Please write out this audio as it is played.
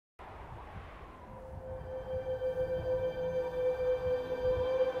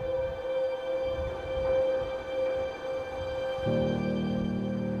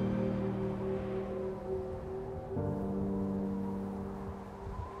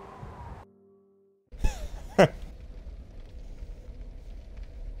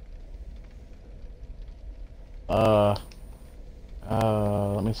Uh,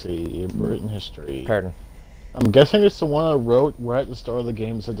 let me see. Written history. Pardon. I'm guessing it's the one I wrote right at the start of the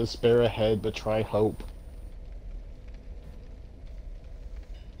game. Said despair ahead, but try hope.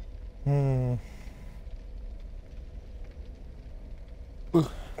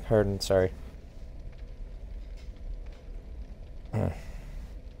 Pardon, sorry.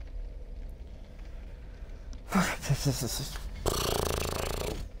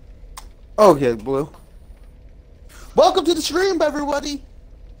 Okay, Blue. Welcome to the stream, everybody!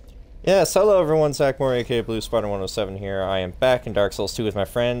 Yes, hello everyone, Zach Moore, aka Blue Spartan 107 here. I am back in Dark Souls 2 with my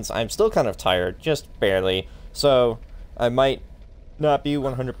friends. I'm still kind of tired, just barely, so I might not be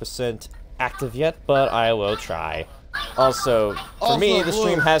 100% active yet, but I will try. Also, for me, the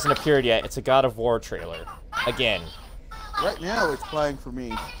stream hasn't appeared yet. It's a God of War trailer. Again. Right now, it's playing for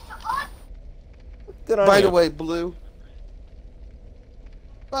me. Good on By you. the way, Blue.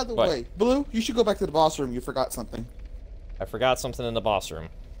 By the What? way, Blue, you should go back to the boss room. You forgot something. I forgot something in the boss room.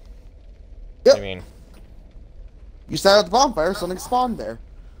 Yep. I mean, You sat at the bonfire, something spawned there.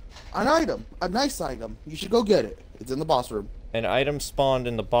 An item. A nice item. You should go get it. It's in the boss room. an item spawned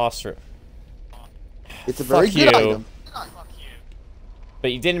in the boss room. It's a very Fuck good you. item.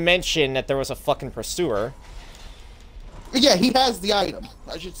 But you didn't mention that there was a fucking pursuer. Yeah, he has the item.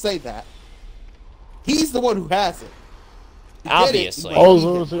 I should say that. He's the one who has it. To get it, Obviously. you might Oh, need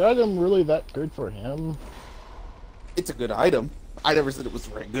so him. is the item really that good for him? It's a good item. I never said it was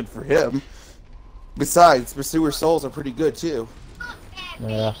very good for him. Besides, Pursuer souls are pretty good too.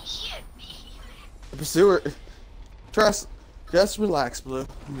 Yeah. The Pursuer... Just relax, Blue.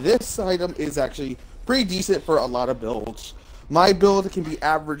 This item is actually pretty decent for a lot of builds. My build can be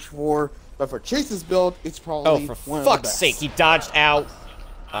average for, but for Chase's build, it's probably Oh, for one of the fuck's best. sake, he dodged out.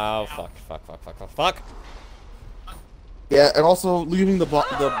 Oh, fuck. Yeah, and also leaving the boss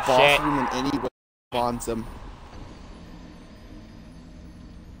Shit. room in any way bonds him.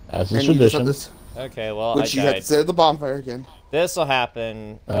 As And is you just have tradition. this, Okay, well, which you I have to died. set at the bonfire again. This'll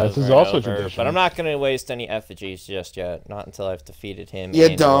happen. This is over and also over, tradition. But I'm not gonna waste any effigies just yet. Not until I've defeated him Yeah,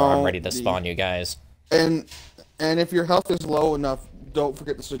 and or I'm don't. ready to spawn you guys. And if your health is low enough, don't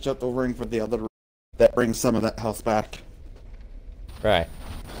forget to switch out the ring for the other ring that brings some of that health back. Right.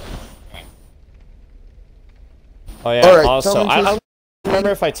 Oh yeah, Alright, also, tell me I just- don't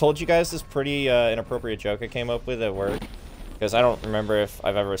remember if I told you guys this pretty inappropriate joke I came up with at work. Because I don't remember if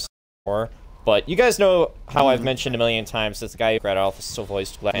I've ever said it before. But you guys know how I've mentioned a million times that the guy who Grad Alpha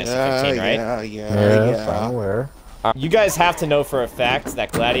voiced Fantasy 15, right? Yes, I'm aware. You guys have to know for a fact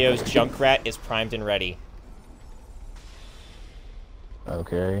that Gladio's Junkrat is primed and ready.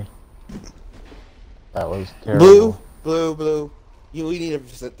 Okay. That was terrible. Blue. You need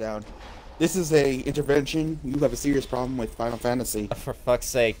to sit down. This is a intervention. You have a serious problem with Final Fantasy. For fuck's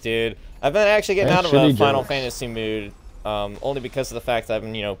sake, dude. I've been actually getting out That's of a shitty Final jokes. Fantasy mood, only because of the fact that I've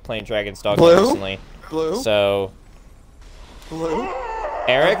been, you know, playing Dragon's Dogma Blue? recently. Blue? So, Blue?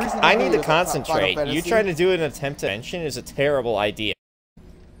 Eric, Every single I need to video about Final concentrate. You Fantasy- trying to do an attempt to mention is a terrible idea.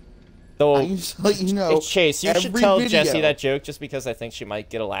 Though, I used to let you know. it's Chase, you should every tell video- Jesse that joke just because I think she might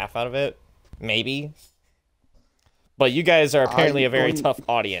get a laugh out of it. Maybe. But you guys are apparently a very tough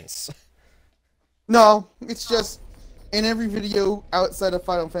audience. No, it's just in every video outside of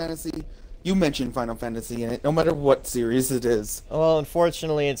Final Fantasy, you mention Final Fantasy in it, no matter what series it is. Well,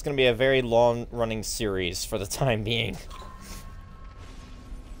 unfortunately, it's going to be a very long-running series for the time being.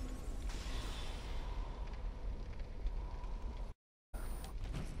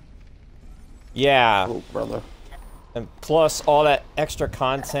 Yeah, Oh, brother. and plus all that extra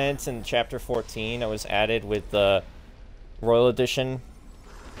content in Chapter 14 that was added with the Royal Edition.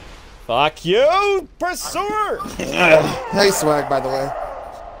 Fuck you, Pursuer! Nice swag, by the way.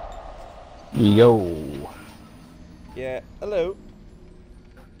 Yo. Yeah, hello.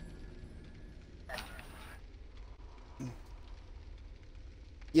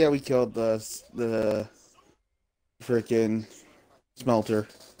 Yeah, we killed the freaking smelter.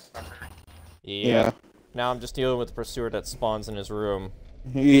 Yeah. Now I'm just dealing with the Pursuer that spawns in his room.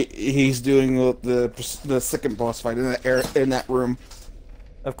 He's doing the second boss fight in that room.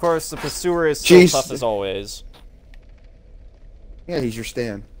 Of course, the Pursuer is still Jeez. tough as always. Yeah, he's your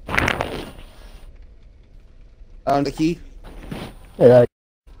stand. The key? Yeah.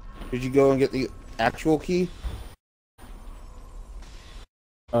 Did you go and get the actual key?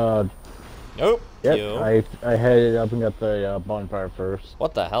 Nope. Yep. You. I headed up and got the bonfire first.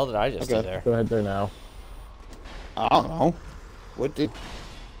 What the hell did I just do Okay. there? Go ahead there now. I don't know. What did...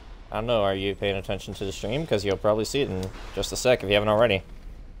 I don't know, are you paying attention to the stream? Because you'll probably see it in just a sec if you haven't already.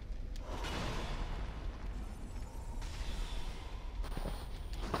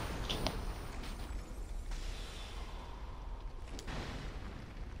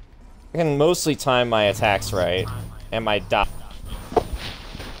 I can mostly time my attacks right, and my dodge.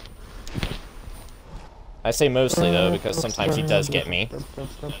 I say mostly though, because sometimes he does get me.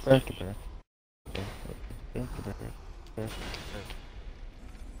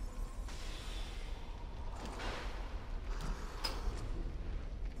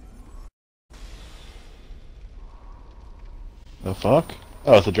 The fuck?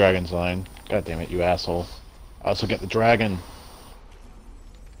 Oh, it's the dragon sign. God damn it, you asshole. I also get the dragon.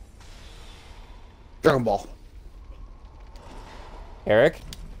 Dragon Ball. Eric,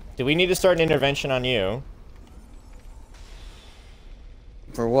 do we need to start an intervention on you?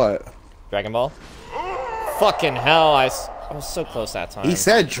 For what? Dragon Ball? Fucking hell, I was so close that time. He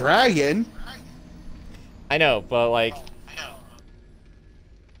said dragon. I know, but like...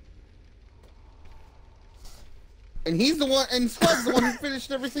 And he's the one, and Spud's the one who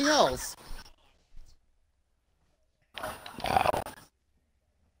finished everything else. Ow.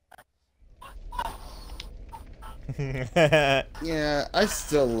 Yeah, I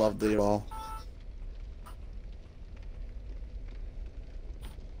still loved it all.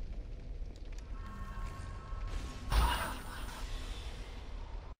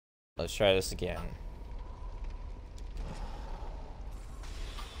 Let's try this again.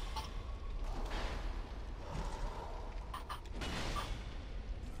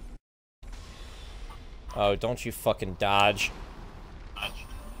 Oh, don't you fucking dodge.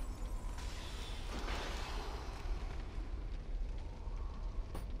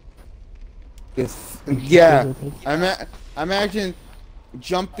 Yeah, imagine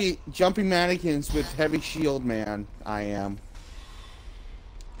jumping mannequins with heavy shield man. I am.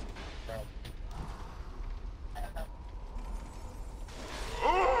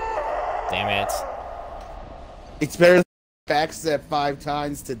 Damn it. It's better than backstep 5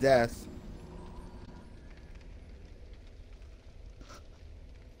 times to death.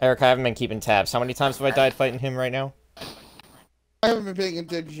 Eric, I haven't been keeping tabs. How many times have I died fighting him right now? I haven't been paying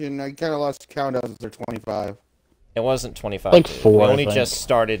attention. I kind of lost count as they're 25. It wasn't 25. Like dude. 4, We I only think. just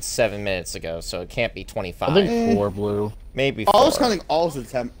started 7 minutes ago, so it can't be 25. I think 4 blue. Maybe Oh, 4. I was counting all as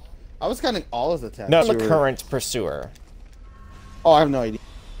attempt. I was counting all as attempts. No, the current pursuer. Oh, I have no idea.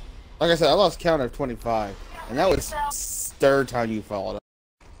 Like I said, I lost count of 25, and that was third time you followed up.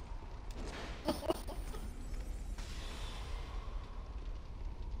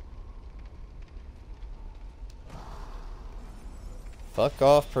 Fuck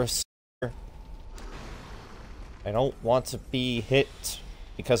off, pursuer. I don't want to be hit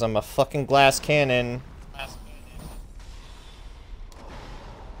because I'm a fucking glass cannon.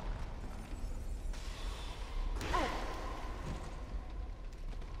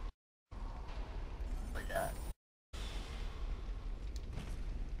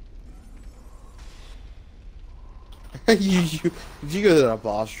 Did you go to the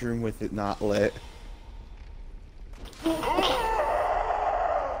boss room with it not lit?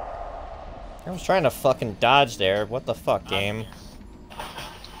 I was trying to fucking dodge there. What the fuck, game?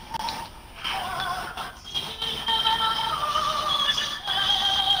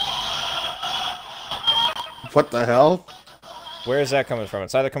 What the hell? Where is that coming from?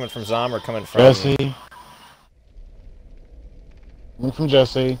 It's either coming from Zomb or coming from... Jesse. Coming from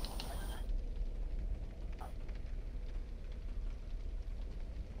Jesse.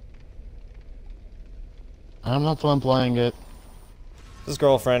 I'm not the one playing it. His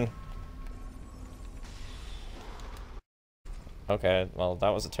girlfriend. Okay, well, that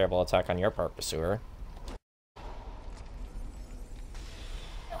was a terrible attack on your part, pursuer.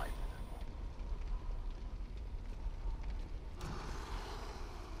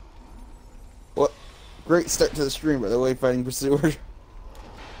 What? Great start to the stream, by the way, fighting Pursuer. I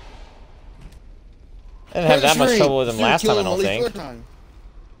didn't have that much trouble with him last time, I don't think.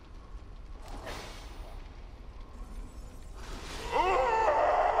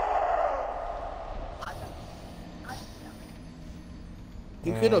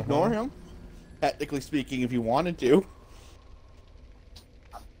 You could ignore him, technically speaking, if you wanted to.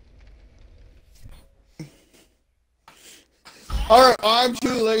 Alright, I'm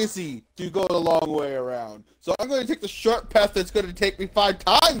too lazy to go the long way around. So I'm going to take the short path that's going to take me 5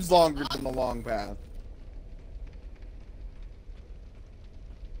 times longer than the long path.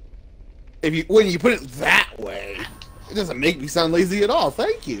 When you put it that way, it doesn't make me sound lazy at all.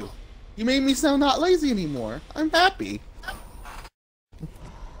 Thank you. You made me sound not lazy anymore. I'm happy.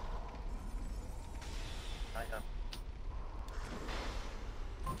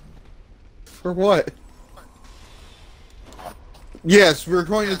 For what? Yes, we're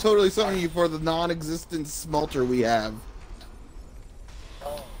going to totally summon you for the non-existent smelter we have.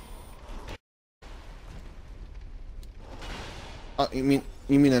 You mean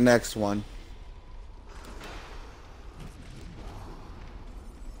the next one?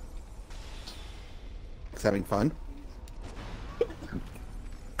 It's having fun.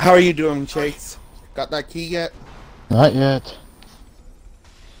 How are you doing, Chase? Got that key yet? Not yet.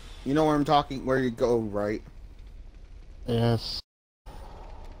 You know where I'm talking, where you go, right? Yes.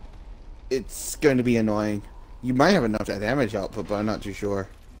 It's going to be annoying. You might have enough damage output, but I'm not too sure.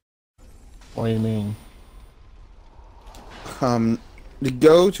 What do you mean? To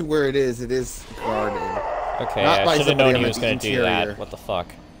go to where it is guarded. Okay, Not by I should have known somebody he on was the gonna do interior. that. What the fuck?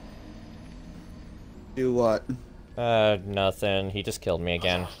 Do what? Nothing. He just killed me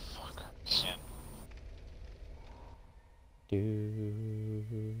again.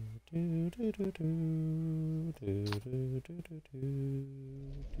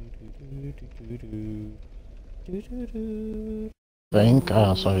 Think? I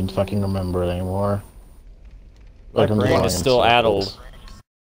don't even fucking remember it anymore. My I'm brain going is in still circles. addled.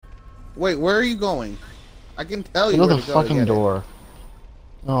 Wait, where are you going? I can tell you Go where the to go to fucking get it. door.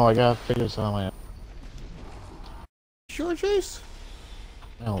 Oh, I gotta figure this out on my own. Sure, Chase?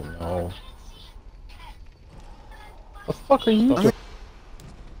 I don't know. The fuck are you doing?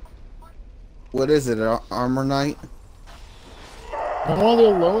 What is it, an armor knight? On one of the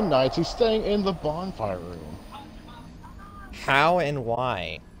alone nights, he's staying in the bonfire room. How and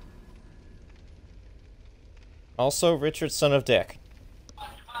why? Also, Richard, son of Dick.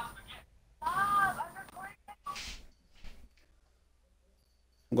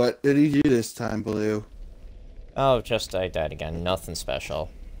 What did he do this time, Blue? Oh, just I died again. Nothing special.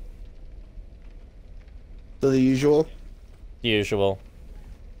 The usual? Usual.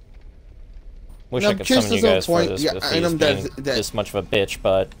 Wish No, I could just summon you as a guys for point, this yeah, with I these know being that- this much of a bitch,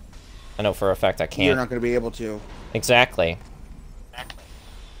 but I know for a fact I You're can't. not going to be able to. Exactly.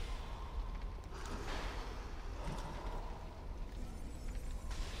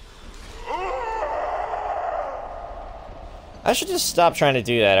 I should just stop trying to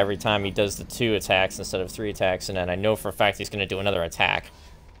do that every time he does the 2 attacks instead of 3 attacks, and then I know for a fact he's going to do another attack.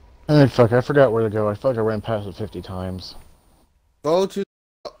 Hey, fuck, I forgot where to go. I feel like I ran past it 50 times. Go the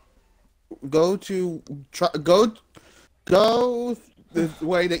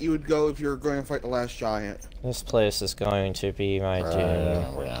way that you would go if you were going to fight the last giant. This place is going to be my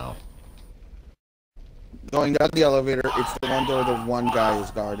doom. Now. Going down the elevator, it's the one door the one guy is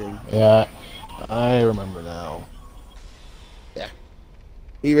guarding. Yeah, I remember now. Yeah.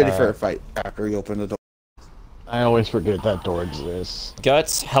 Be ready for a fight after you open the door. I always forget that door exists.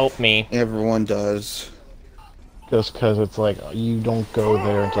 Guts, help me. Everyone does. Just because it's like, you don't go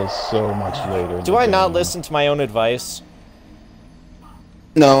there until so much later. in Do the I not game. listen to my own advice?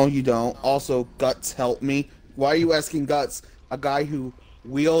 No, you don't. Also, Guts, help me. Why are you asking Guts, a guy who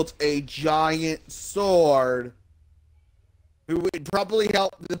wields a giant sword, who would probably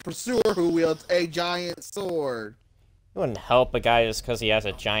help the pursuer who wields a giant sword? It wouldn't help a guy just because he has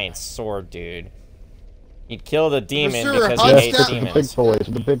a giant sword, dude. You'd kill the demon Pursuer because he hunts hates down- The big demons. boys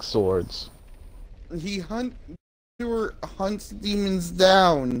with the big swords. Pursuer hunts demons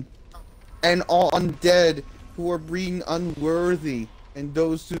down, and all undead who are being unworthy, and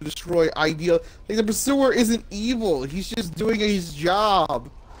those to destroy ideal. Like, the pursuer isn't evil. He's just doing his job.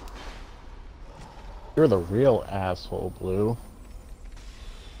 You're the real asshole, Blue.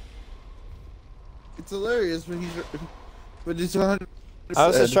 It's hilarious when it's 100%. I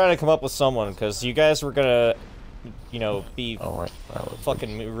was just trying to come up with someone, because you guys were gonna, you know, be Oh, right.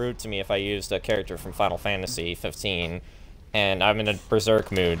 fucking rude to me if I used a character from Final Fantasy 15, and I'm in a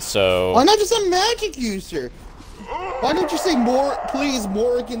berserk mood, so... Why not just a magic user? Why don't you say more? Please,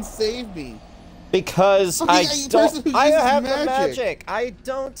 Morrigan, save me. Because Okay, I yeah, you don't... person who I uses have the magic. magic! I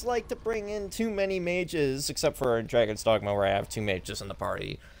don't like to bring in too many mages, except for Dragon's Dogma, where I have 2 mages in the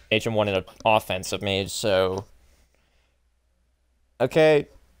party. Mage and 1 in an offensive mage, so... Okay,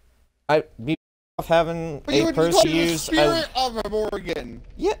 I'd be off having But you a would go person to the use... spirit of a Morrigan.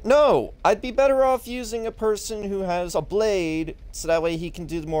 Yeah, no! I'd be better off using a person who has a blade, so that way he can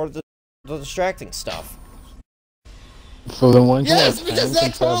do more of the distracting stuff. So then wouldn't Yes, you because want that tank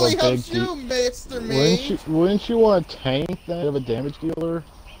instead of totally a big helps you, Mr. Mage. wouldn't you want a tank instead of a damage dealer?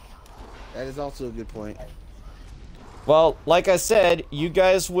 That is also a good point. Well, like I said, you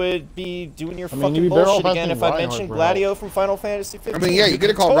guys would be doing your I mean, fucking you'd be better bullshit off again having if I Reinhardt mentioned for Gladio from Final Fantasy 15. I mean, yeah, you could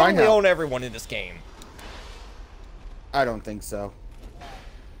have called totally Reinhardt. own everyone in this game. I don't think so.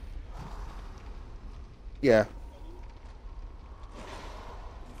 Yeah.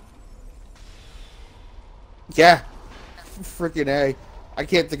 Yeah. Freaking A. I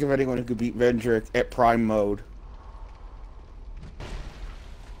can't think of anyone who could beat Vendrick at Prime mode.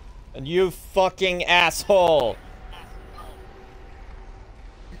 And you fucking asshole!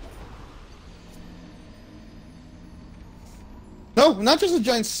 No, not just a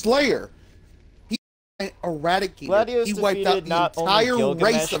giant slayer. He eradicated. Gladius He wiped defeated out the not only entire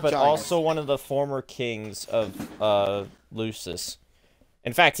Gilgamesh, race of but giants. also one of the former kings of Lucis.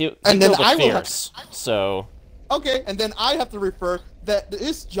 In fact, he And then killed I the will have- Fierce, so... Okay, and then I have to refer that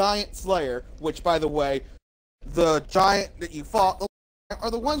this giant slayer, which, by the way, the giant that you fought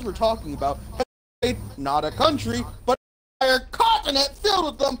are the ones we're talking about, made not a country, but an entire continent filled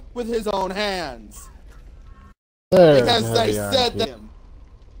with them with his own hands. Because they said that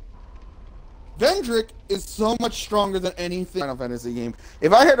Vendrick is so much stronger than anything Final Fantasy game.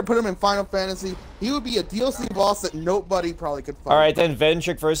 If I had to put him in Final Fantasy, he would be a DLC boss that nobody probably could fight. Alright then,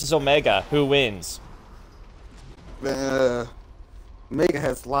 Vendrick versus Omega. Who wins? Omega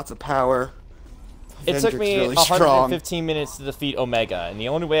has lots of power. It took me really 115 minutes to defeat Omega, and the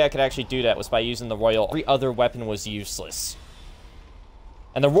only way I could actually do that was by using the Royal. Every other weapon was useless.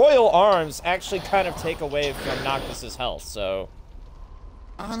 And the Royal Arms actually kind of take away from Noctis's health, so...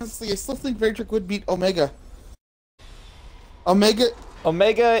 Honestly, I still think Vendrick would beat Omega. Omega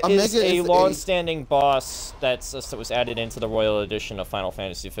is a is long-standing boss that was added into the Royal Edition of Final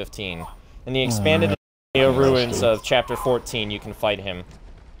Fantasy 15. In the expanded ruins of Chapter 14, you can fight him.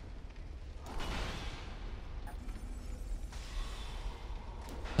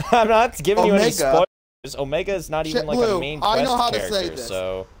 I'm not giving you any spoilers. Omega is not even like a main quest character,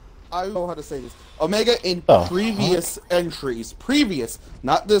 so... I know how to say this. Omega in previous entries,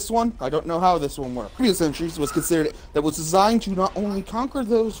 not this one, I don't know how this one worked. Previous entries was considered, that was designed to not only conquer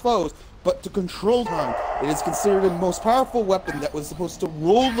those foes, but to control time. It is considered the most powerful weapon that was supposed to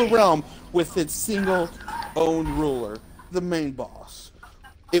rule the realm with its single owned ruler, the main boss.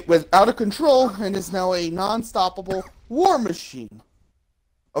 It was out of control and is now a non-stoppable war machine.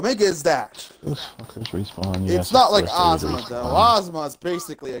 Omega is that. It's not like Ozma, though. Ozma is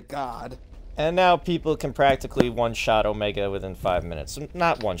basically a god. And now people can practically one-shot Omega within 5 minutes.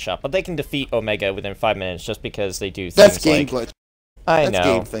 Not one-shot, but they can defeat Omega within 5 minutes just because they do things That's game like... glitch. I know. That's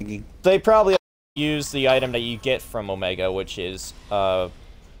game thinking. They probably use the item that you get from Omega, which is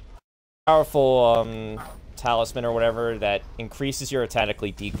powerful talisman or whatever that increases your attack,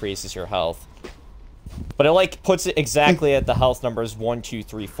 decreases your health. But it like puts it exactly at the health numbers 1, 2,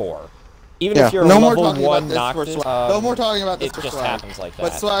 3, 4. Even if you're level 1 Noctis, no more talking about this it for just Swag. happens like that.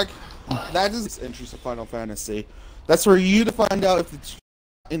 But Swag, that is entries of Final Fantasy. That's for you to find out if it's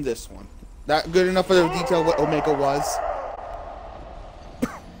in this one. Not good enough for the detail what Omega was.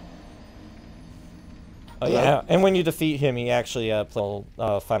 Oh yeah, and when you defeat him, he actually plays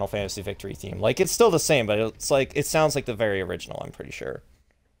Final Fantasy Victory theme. Like it's still the same, but it's like it sounds like the very original. I'm pretty sure.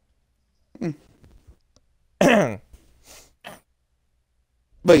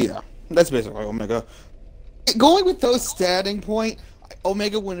 But yeah, that's basically Omega. Going with those starting point,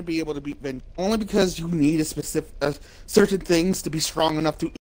 Omega wouldn't be able to beat Vendrick only because you need a specific certain things to be strong enough to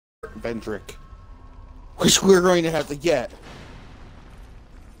beat Vendrick, which we're going to have to get.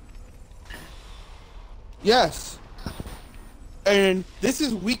 Yes. And this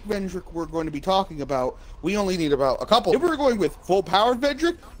is weak Vendrick we're going to be talking about. We only need about a couple. If we were going with full powered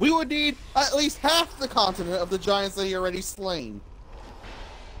Vendrick, we would need at least half the continent of the giants that he already slain.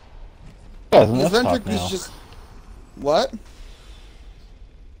 Yeah, Because Vendrick is just... What?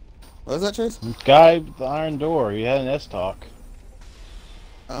 What was that, Chase? Guy with the iron door, he had an S-talk.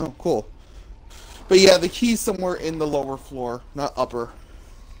 Oh, cool. But yeah, the key's somewhere in the lower floor, not upper.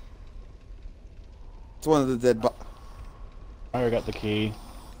 It's one of the dead I already got the key.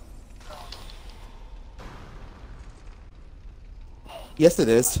 Yes, it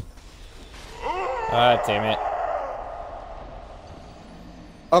is. Ah, damn it.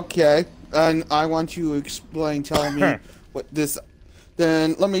 Okay, and I want you to explain, tell me what this...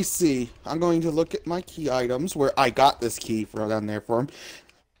 Then, let me see. I'm going to look at my key items, where I got this key for down there for him.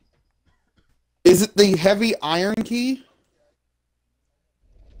 Is it the heavy iron key?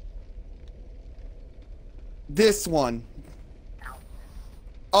 This one.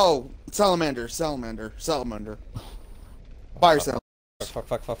 Oh, salamander. Fire salamander.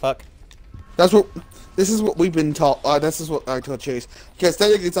 Fuck. That's what. This is what we've been taught. This is what I told Chase. Because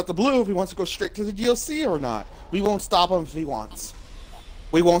technically, it's up to Blue if he wants to go straight to the DLC or not. We won't stop him if he wants.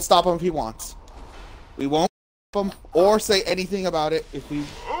 We won't stop him if he wants. We won't stop him or say anything about it if we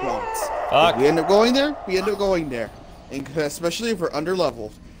want. Fuck. If we end up going there, we end up going there. And especially if we're under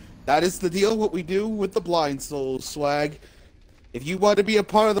leveled. That is the deal. What we do with the Blind Souls, Swag. If you want to be a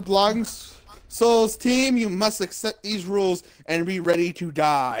part of the Blind Souls team, you must accept these rules and be ready to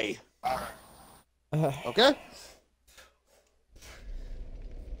die. Okay?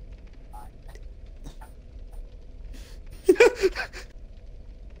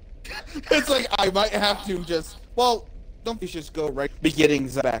 It's like I might have to just... Well, Don't you just go right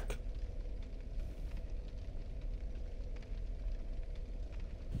beginnings back?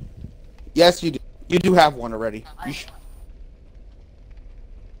 Yes, you do. You do have one already.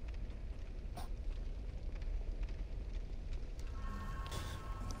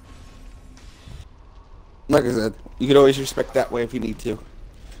 Like I said, you could always respect that way if you need to.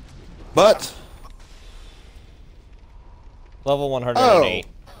 But Level 108.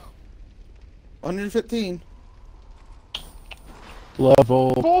 115.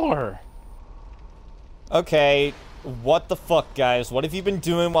 Level 4. Okay, what the fuck, guys? What have you been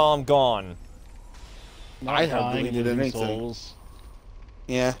doing while I'm gone? I haven't really did losing anything. souls.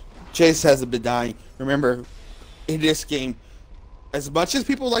 Yeah, Chase hasn't been dying. Remember, in this game, as much as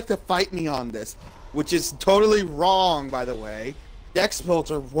people like to fight me on this, which is totally wrong, by the way, Dex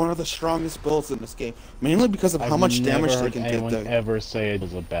builds are one of the strongest builds in this game, mainly because of how much damage they can anyone do. ever say it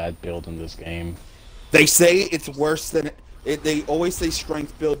was a bad build in this game. They say it's worse than it. They always say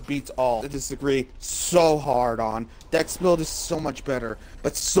strength build beats all. I disagree so hard on. Dex build is so much better,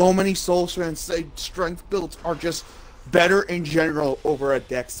 but so many Soul fans say strength builds are just better in general over a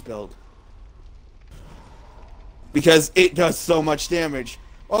Dex build because it does so much damage.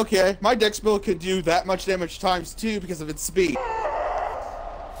 Okay, my Dex build could do that much damage times 2 because of its speed.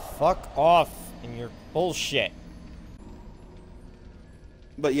 Fuck off and your bullshit.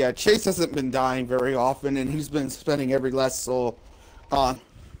 But yeah, Chase hasn't been dying very often, and he's been spending every last soul on.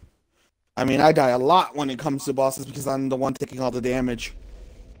 I mean, I die a lot when it comes to bosses because I'm the one taking all the damage.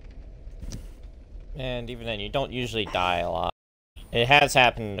 And even then, you don't usually die a lot. It has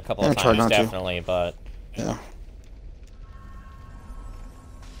happened a couple of I try times, not to. definitely, but... Yeah.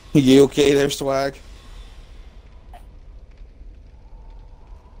 You okay there, Swag?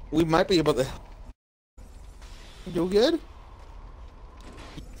 We might be able to... You do good?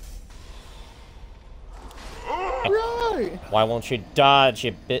 Right! Why won't you dodge,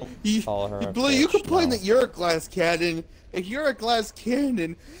 you bit... Blue, you complain that you're a glass cannon. If you're a glass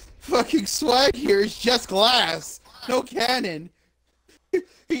cannon, fucking Swag here is just glass. No cannon.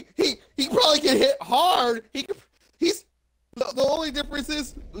 He probably can hit hard. He's... The only difference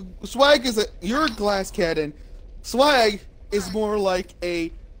is, Swag is you're a glass cannon. Swag is more like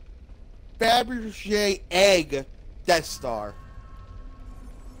a Fabergé egg Death Star.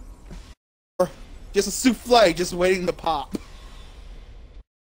 Or just a souffle just waiting to pop.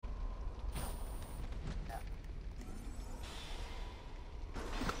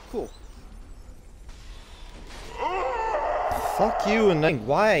 Cool. Fuck you and then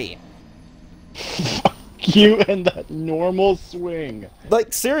why? You and that normal swing.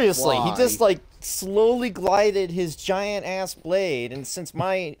 Like, seriously, Why? he just, like, slowly glided his giant-ass blade, and since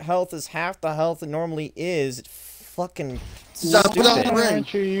my health is half the health it normally is, it's fucking Stop it on the stupid. ring.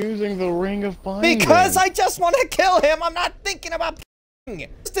 Aren't you using the ring of binding? Because I just want to kill him! I'm not thinking about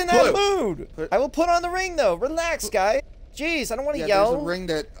just in that mood! I will put on the ring, though. Relax, guy. Jeez, I don't want to yell. There's a ring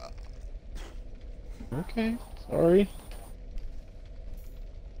that... Okay, sorry.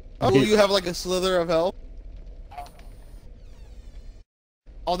 Oh, you have like a slither of health?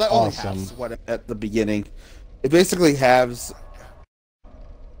 Oh, that only Awesome. halves what at the beginning. It basically halves.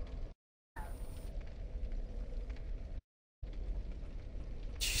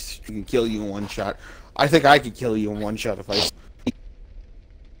 Jeez, I can kill you in one shot. I think I could kill you in one shot if I.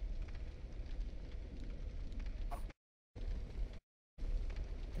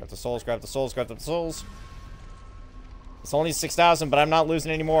 Grab the souls, grab the souls, grab the souls. It's only 6,000, but I'm not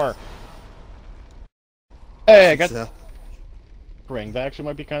losing anymore. Hey, I got The ring. That actually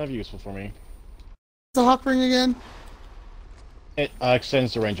might be kind of useful for me. hawk ring again? It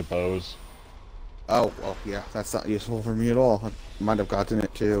extends the range of bows. Oh, well, yeah, that's not useful for me at all. I might have gotten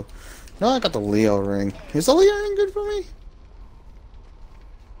it too. No, I got the Leo ring. Is the Leo ring good for me?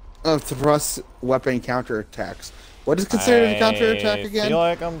 Oh, thrust weapon counterattacks. What is considered a counterattack I again? feel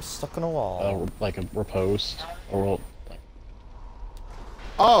like I'm stuck in a wall. Like a riposte, or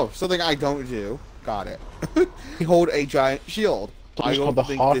Oh, something I don't do. Got it. You hold a giant shield. I it's don't called the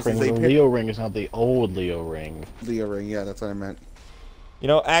think Hawk this ring. is a The Leo ring is not the old Leo ring. Leo ring. Yeah, that's what I meant. You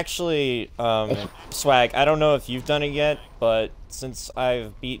know, actually, Swag, I don't know if you've done it yet, but since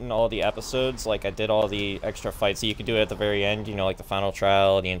I've beaten all the episodes, like I did all the extra fights, so you can do it at the very end, you know, like the final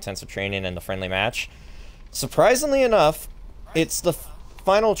trial, the intensive training, and the friendly match. Surprisingly enough, it's the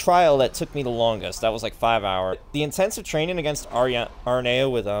final trial that took me the longest. That was like 5 hours. The intensive training against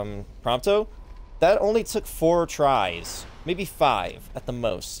Arneo with Prompto, that only took 4 tries. Maybe 5 at the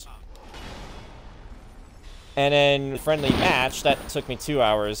most. And then the friendly match, that took me 2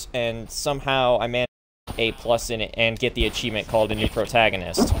 hours, and somehow I managed to get A+ in it and get the achievement called a new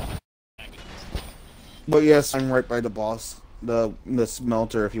protagonist. But yes, I'm right by the boss. The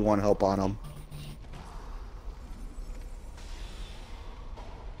smelter if you want help on him.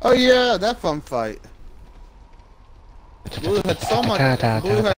 Oh yeah, that fun fight. Blue had so much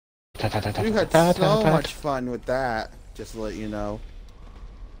Blue had so much fun with that, just to let you know.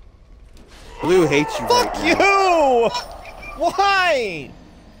 Blue hates you right now. Fuck you! Why?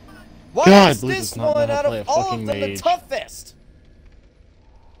 Why God, is Blue this does not know one how to out play of a all fucking of them the mage. toughest?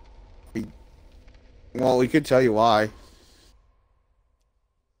 Well, we could tell you why.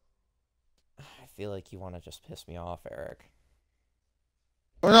 I feel like you want to just piss me off, Eric.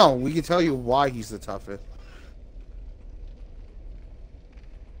 Oh no, we can tell you why he's the toughest.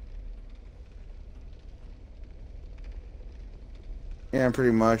 Yeah,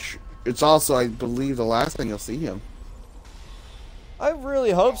 pretty much. It's also, I believe, the last thing you'll see him. I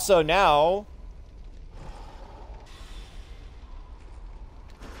really hope so now.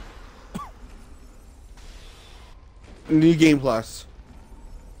 New Game Plus.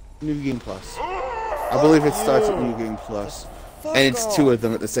 New Game Plus. I believe it starts at New Game Plus. Fuck And it's off. 2 of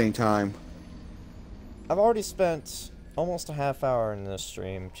them at the same time. I've already spent almost a half hour in this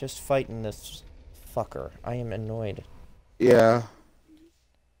stream just fighting this fucker. I am annoyed. Yeah.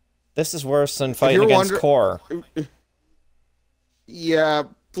 This is worse than fighting against Core. Yeah,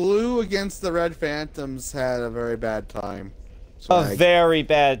 Blue against the Red Phantoms had a very bad time. A very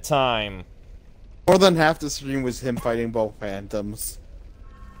bad time. More than half the stream was him fighting both Phantoms.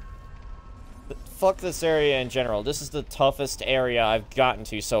 Fuck this area in general. This is the toughest area I've gotten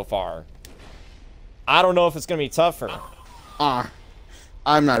to so far. I don't know if it's gonna be tougher.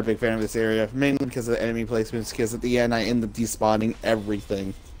 I'm not a big fan of this area, mainly because of the enemy placements, because at the end I end up despawning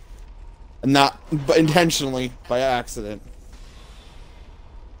everything. Not, but intentionally, by accident.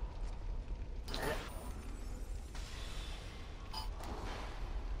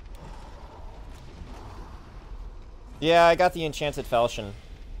 Yeah, I got the enchanted falchion.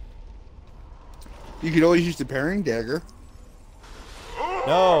 You could always use the parrying dagger.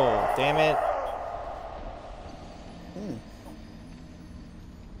 No, damn it.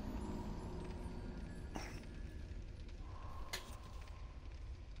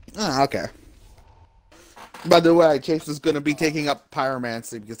 Okay. By the way, Chase is going to be taking up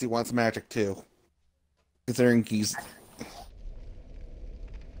pyromancy because he wants magic too. Considering he's...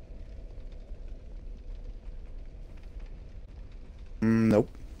 Nope.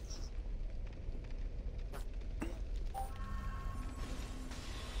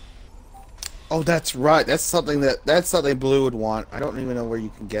 Oh, that's right. That's something Blue would want. I don't even know where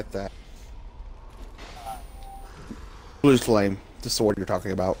you can get that. Blue's Flame, the sword you're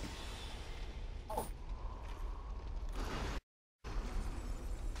talking about.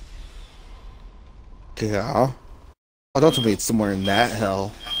 Yeah. Oh, don't tell me it's somewhere in that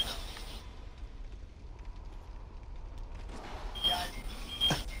hell.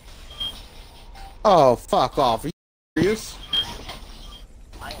 Oh, fuck off. Are you serious?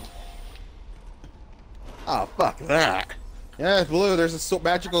 Oh, fuck that. Yeah, Blue, there's a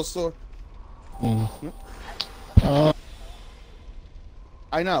magical sword.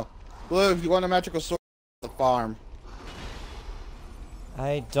 I know. Blue, if you want a magical sword, the farm.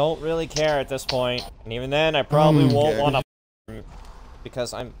 I don't really care at this point. And even then, I probably won't want to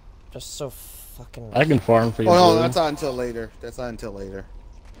because I'm just so fucking... I can farm for you. Oh, no, Blue. that's not until later. That's not until later.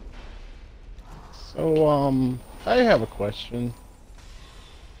 So, I have a question.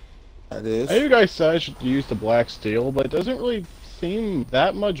 That is. I know you guys said I should use the black steel, but it doesn't really seem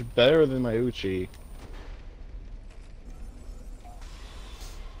that much better than my Uchi.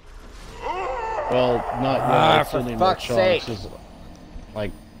 Well, not yet. I still for need more fuck's sake. chunks.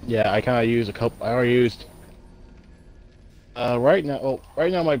 Like, yeah, I kind of used a couple. I already used. Right now,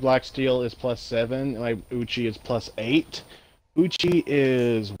 right now my black steel is +7, and my Uchi is +8. Uchi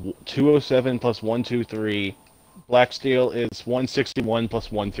is 207 plus 123. Black steel is 161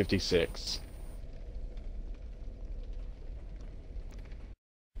 plus 156.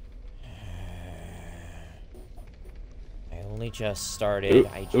 I only just started.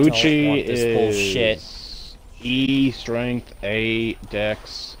 I Uchi don't want this bullshit. is E strength, A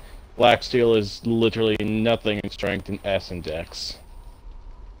dex. Black steel is literally nothing in strength, and S in dex.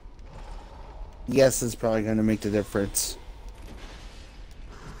 Yes, is probably going to make the difference.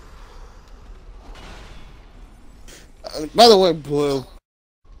 By the way, Blue,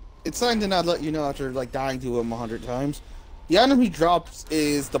 it's time to not let you know after like dying to him 100 times. The item he drops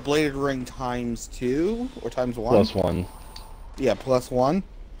is the bladed ring ×2 or ×1. +1. Yeah, +1.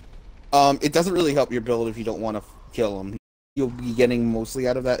 It doesn't really help your build if you don't want to kill him. You'll be getting mostly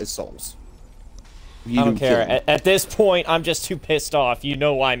out of that is souls. I don't care. At this point, I'm just too pissed off. You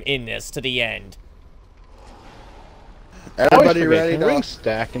know I'm in this to the end. Everybody ready Can to... ring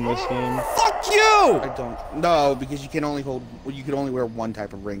stack in this game? Fuck you! I don't know, because you can only wear one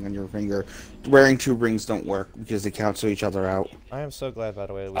type of ring on your finger. Wearing 2 rings don't work because they cancel each other out. I am so glad, by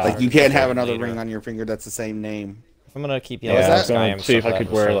the way. Like, you can't have another ring on your finger that's the same name. If I'm gonna keep yelling Yeah, at I was this guy, gonna I'm see so if I glad could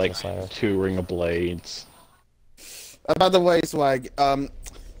the wear, stars like, inside. 2 ring of blades. By the way, Swag,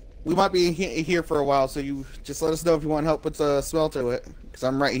 we might be here for a while, so you just let us know if you want help with the smell to it. Because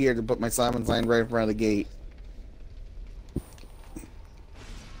I'm right here to put my Simon sign right in front of the gate.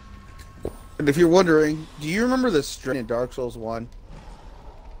 And if you're wondering, do you remember the string in Dark Souls 1?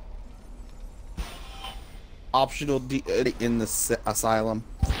 Optional in the asylum.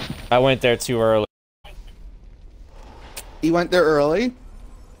 I went there too early. He went there early.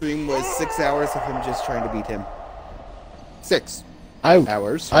 Stream was 6 hours of him just trying to beat him. 6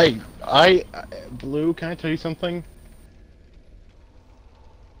 hours. Blue, can I tell you something?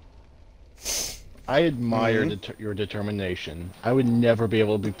 I admire your determination. I would never be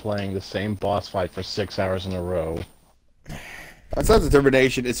able to be playing the same boss fight for 6 hours in a row. That's not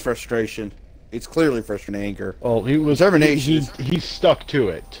determination, it's frustration. It's clearly frustrating anger. Well, he was determination. He stuck to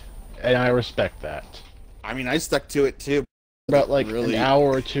it, and I respect that. I mean, I stuck to it too. About like Really? an hour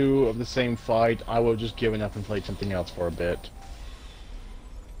or 2 of the same fight, I would have just given up and played something else for a bit.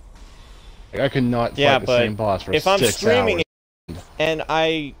 Like, I could not fight the same boss for 6 hours. If I'm streaming and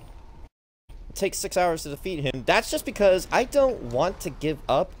I take 6 hours to defeat him, that's just because I don't want to give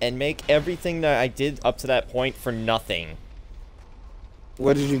up and make everything that I did up to that point for nothing.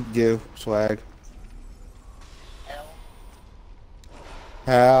 What did you do, Swag?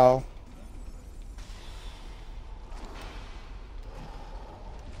 How?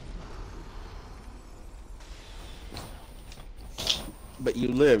 But you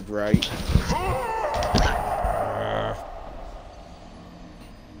lived, right?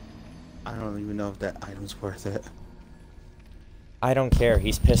 I don't even know if that item's worth it. I don't care.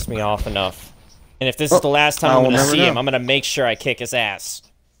 He's pissed me off enough. And if this is the last time I'm gonna see him, I'm gonna make sure I kick his ass.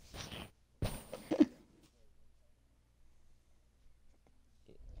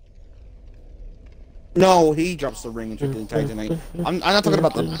 No, he drops the ring into the Titanite. I'm not talking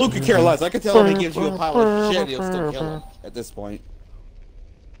about the... Who could care less? I could tell him he gives you a pile of shit, he'll still kill him at this point.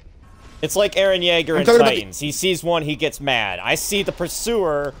 It's like Eren Yeager in Titans. He sees one, he gets mad. I see the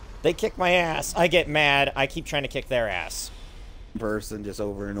Pursuer, they kick my ass. I get mad, I keep trying to kick their ass. Person just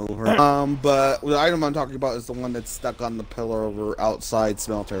over and over. But the item I'm talking about is the one that's stuck on the pillar over outside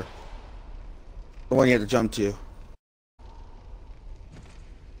Smelter. The one you had to jump to.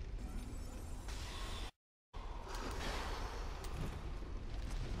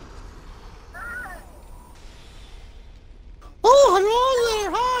 Oh, hello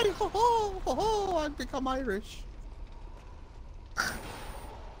there! Hi! Ho ho! Ho ho! I've become Irish.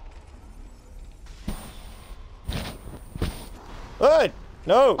 Good!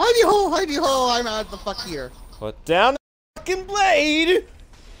 No! Heidi ho! Heidi ho! I'm out the fuck here. Put down the fucking blade!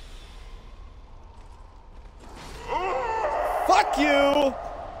 Fuck you!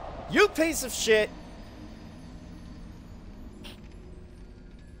 You piece of shit!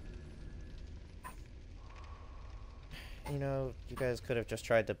 You know, you guys could have just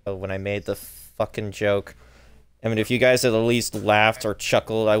tried to... when I made the fucking joke. I mean, if you guys had at least laughed or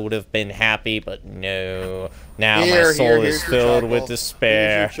chuckled, I would have been happy, but no. Now my soul is filled with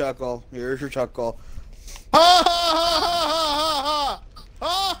despair. Here's your chuckle. Here's your chuckle. Ha ha ha ha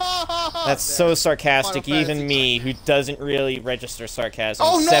ha ha! That's so sarcastic, even me, who doesn't really register sarcasm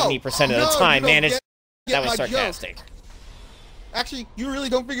 70% of the time, managed... That was sarcastic. Actually, you really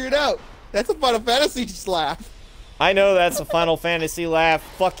don't figure it out. That's a Final Fantasy laugh. I know that's a Final Fantasy laugh.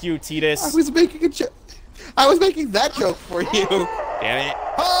 Fuck you, Titus. I was making a joke. I was making that joke for you. Damn it.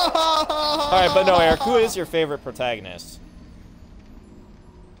 Alright, but no, Eric, who is your favorite protagonist?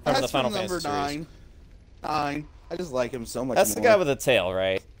 From the Final Fantasy series? 9. I just like him so much That's the guy with the tail,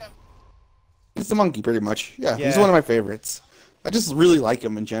 right? He's the monkey, pretty much. Yeah, he's one of my favorites. I just really like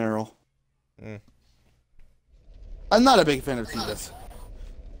him in general. I'm not a big fan of Titus.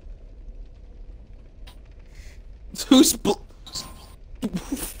 Who's...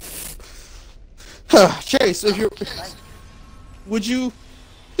 Chase, if you're... Would you...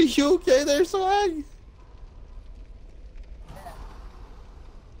 Are you okay there, Swag?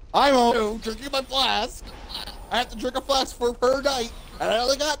 I'm also drinking my flask. I have to drink a flask per night, and I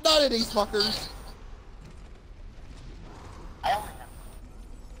only got none of these fuckers.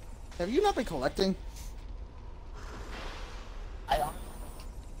 Have you not been collecting? I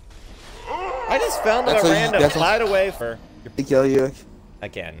just found a random hideaway for... They kill you.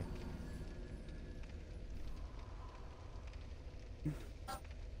 Again.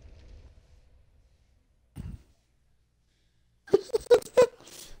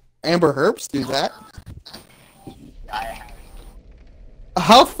 Amber Herbs do that.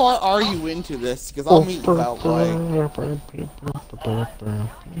 How far are you into this? Because I'll meet without like.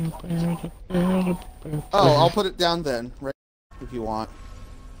 Oh, I'll put it down then, right? If you want.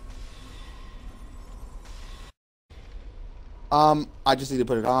 I just need to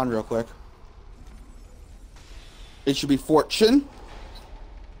put it on real quick. It should be Fortune.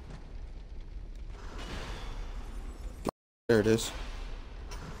 There it is.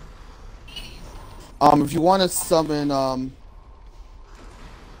 If you want to summon,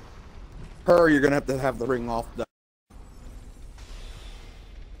 her, you're gonna have the ring off the...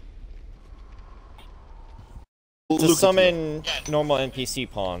 To summon normal NPC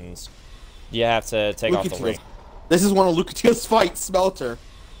pawns, you have to take off the ring. This is one of Lucatia's fights, Smelter.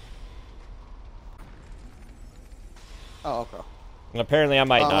 Oh, okay. And apparently I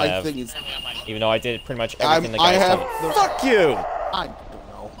might not have, even though I did pretty much everything the guy told. Fuck you! I don't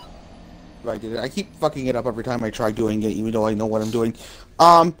know. I did it. I keep fucking it up every time I try doing it, even though I know what I'm doing.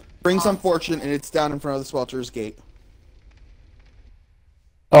 Bring some fortune, and it's down in front of the Swelter's gate.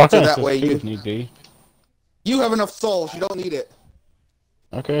 Oh, so that way you need be. You have enough souls. You don't need it.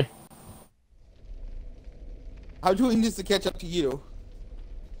 Okay. I'm doing this to catch up to you.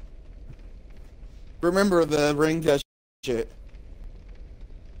 Remember, the ring does shit.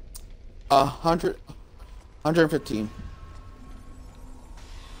 115.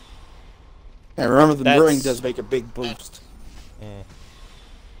 And remember, the ring does make a big boost. Mm.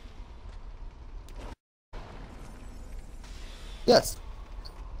 Yes.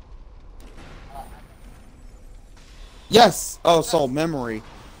 Yes. Oh, soul memory.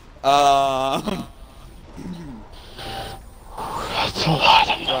 That's a lot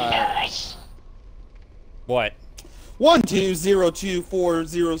of numbers. What?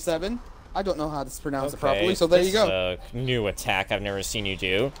 1202407. I don't know how to pronounce it properly, so there you go. A new attack I've never seen you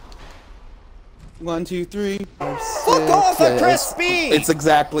do. 1, 2, 3, 4, 6. Fuck off! I press speed. It's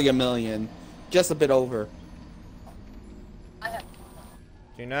exactly 1,000,000, just a bit over.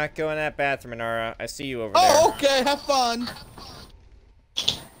 Do not go in that bathroom, Inara. I see you over there. Oh, okay. Have fun.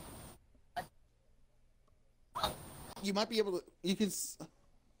 You might be able to. You can.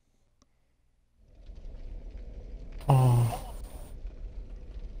 Oh.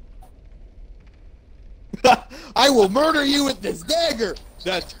 I will murder you with this dagger.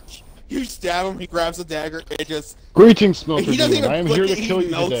 That you stab him, he grabs the dagger, and just. Greetings, Smoker He doesn't Demon. even I am flick here it, to he kill you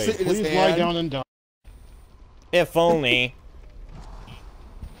melts today. it in his Please lie hand. down and die. If only.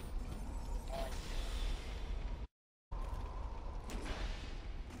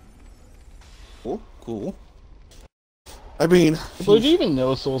 Cool, cool. I mean, So do you even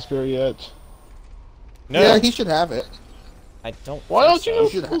know Soul Spear yet? No. Yeah, he should have it. I don't. Why don't you know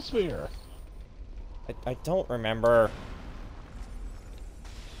so. Soul Spear? I don't remember.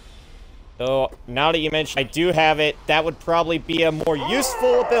 So now that you mention, I do have it. That would probably be a more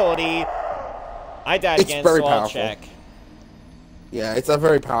useful ability. I died again, so I'll check. Yeah, it's a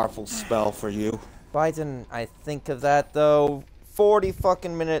very powerful spell for you. Why didn't I think of that though? 40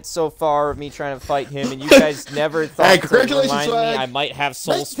 fucking minutes so far of me trying to fight him, and you guys never thought to remind me I might have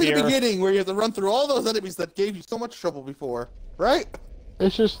Soul Spear. Right to the beginning, where you have to run through all those enemies that gave you so much trouble before, right?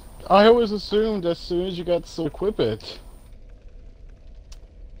 It's just, I always assumed as soon as you got to equip it.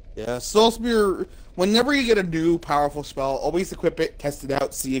 Yeah, Soul Spear, whenever you get a new powerful spell, always equip it, test it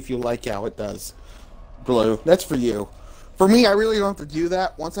out, see if you like how it does. Blue, that's for you. For me, I really don't have to do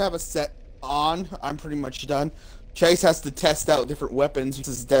that. Once I have a set on, I'm pretty much done. Chase has to test out different weapons.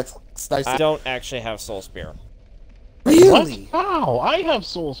 I don't actually have Soul Spear. Really? What? How? I have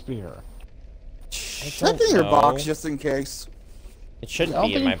Soul Spear. Check in your box just in case. It shouldn't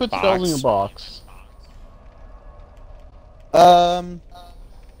be in my box. I don't think you put spells in your box.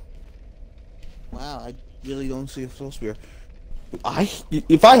 Wow, I really don't see a Soul Spear.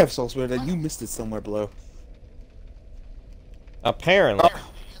 If I have Soul Spear, then you missed it somewhere below. Apparently.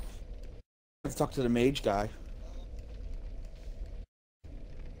 Let's talk to the mage guy.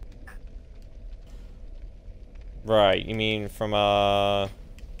 Right, you mean from you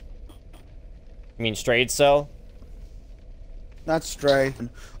mean Strayed Cell? Not Stray.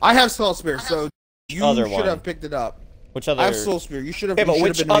 I have Soul Spear, so you should have picked it up. Which other? I have Soul Spear. You should have. Okay, but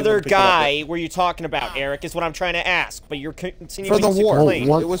which other guy were you talking about, Eric? Is what I'm trying to ask. But you're continuing for the to war. complain.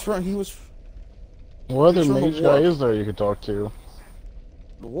 It was from. He was. What other mage guy is there you could talk to?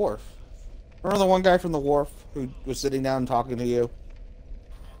 The wharf. Remember the one guy from the wharf who was sitting down and talking to you?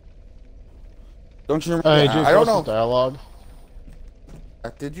 Don't you remember? I don't know. Dialogue.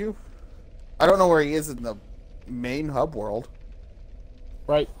 Did you? I don't know where he is in the main hub world.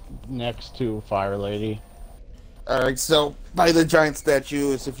 Right next to Fire Lady. Alright, so by the giant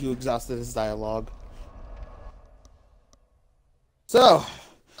statue is if you exhausted his dialogue. So,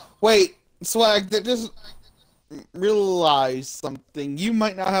 wait, Swag, just realize something. You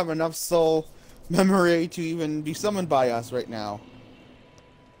might not have enough soul memory to even be summoned by us right now.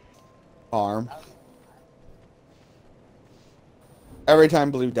 Arm. Every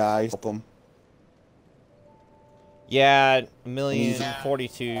time Blue dies, help him. Yeah,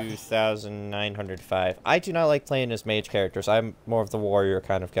 1,042,905. I do not like playing as mage characters. I'm more of the warrior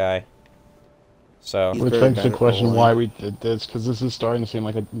kind of guy. So, Which begs the question why we did this, because this is starting to seem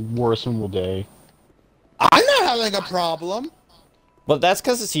like a worsenable day. I'm not having a problem. well, that's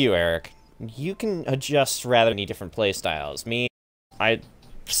because it's you, Eric. You can adjust rather many different playstyles. Me, I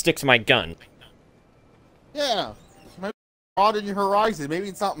stick to my gun. Yeah. Maybe broaden your horizon. Maybe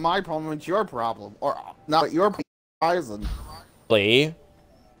it's not my problem, it's your problem. Or not your horizon. Lee?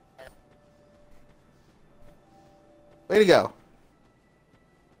 Way to go.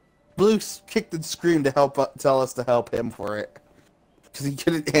 Blue kicked and screamed to tell us to help him for it. Because he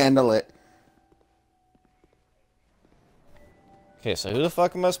couldn't handle it. Okay, so who the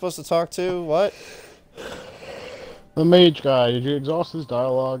fuck am I supposed to talk to? What? The mage guy, did you exhaust his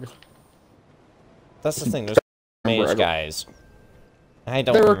dialogue? That's the thing, there's mage guys. I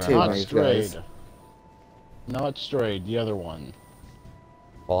don't There were remember. two Not mage Strayed. guys. Not Strayed, the other one.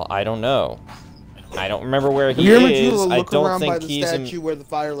 Well, I don't know. I don't remember where he You remember is. to I look don't around by think the he's in... statue where the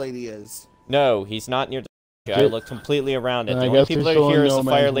Fire Lady is. No, he's not near the... I looked completely around it. And The I only guess people he's that are still in here is No the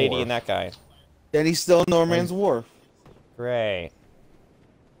Fire Man's Lady Wharf. and that guy. And he's still in No Man's Wharf. Great.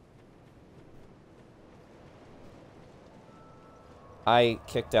 I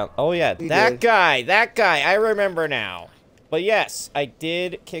kicked down... Oh yeah, He that did. guy! That guy! I remember now. But yes, I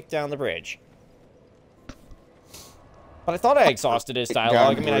did kick down the bridge. But I thought I exhausted his Down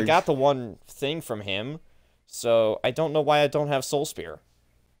dialogue. I the mean, I bridge. got the one thing from him. So, I don't know why I don't have Soul Spear.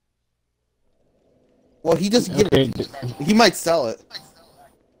 Well, he doesn't get Okay, it. He might sell it.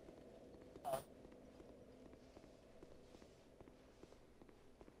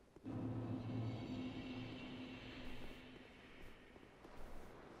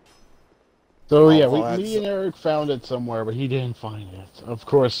 so yeah, Oh, that's- me and Eric found it somewhere, but he didn't find it. Of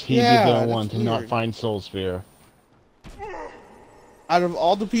course, he Yeah, did the that's one to not weird. find Soul Spear. Out of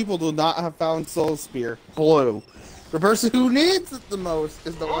all the people who do not have found Soul Spear, Blue. The person who needs it the most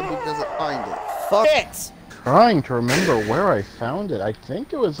is the one who doesn't find it. Fuck it! Trying to remember where I found it. I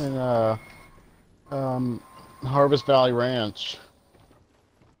think it was in Harvest Valley Ranch.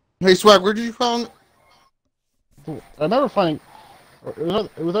 Hey, Swag, where did you find it? I remember finding.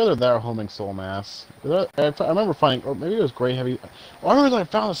 It was either that or Homing Soul Mass. I remember finding, or maybe it was Grey Heavy. Well, I remember that I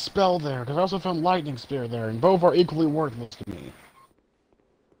found a spell there because I also found Lightning Spear there, and both are equally worthless to me.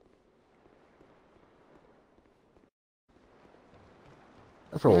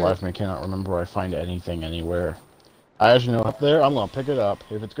 For the life of me, I cannot remember where I find anything anywhere. I actually know up there, I'm gonna pick it up.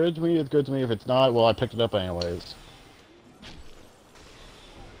 If it's good to me, it's good to me. If it's not, well, I picked it up anyways.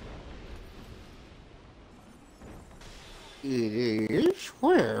 Ish,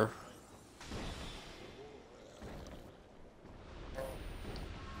 where?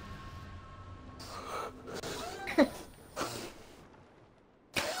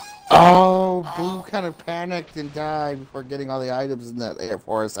 Oh, Blue kind of panicked and died before getting all the items in that Air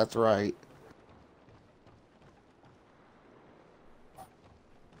Force. That's right.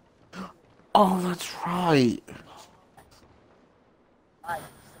 Oh, that's right.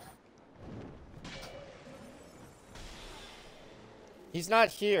 He's not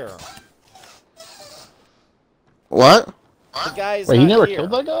here. What? The guy's Wait, not he never here.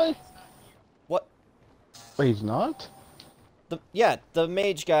 killed that guy? What? Wait, he's not? Yeah, the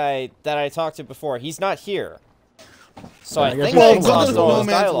mage guy that I talked to before, he's not here. So Yeah, I I guess think he's I somewhere go to else. exhausted No all his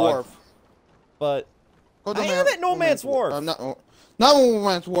Man's dialogue. Wharf. But Go to I am at No Man's Wharf. not No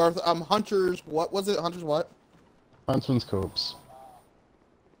Man's Wharf. Hunter's. What was it? Hunter's what? Huntsman's Copse.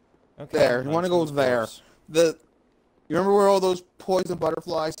 okay, There. You want to go Huntsman's there? Copse. You remember where all those poison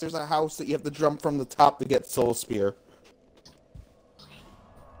butterflies? There's a house that you have to jump from the top to get Soul Spear.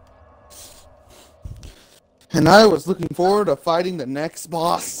 And I was looking forward to fighting the next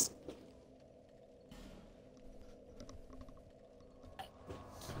boss.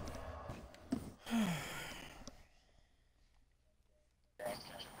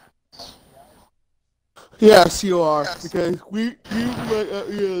 Yes, you are. Because you might not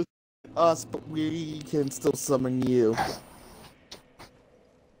use us, but we can still summon you.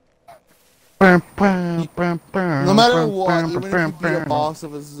 No matter what, even if you be a boss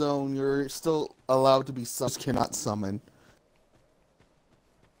of a zone, you're still allowed to be summoned. Cannot summon.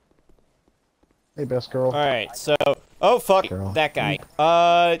 Hey, best girl. Alright, so... Oh, fuck, Girl. that guy.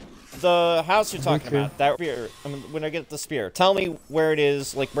 The house you're talking about, that spear, when I get the spear, tell me where it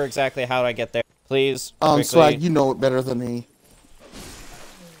is, like, where exactly, how do I get there, please? Swag, you know it better than me.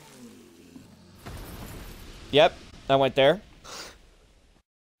 Yep, I went there.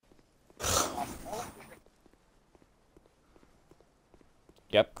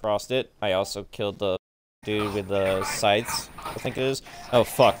 Yep, crossed it. I also killed the dude with the scythes, I think it is. Oh,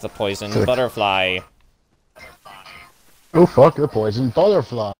 fuck, the poison butterfly. Oh fuck, the poison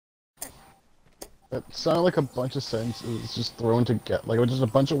butterfly. That sounded like a bunch of sentences just thrown together. Like, it was just a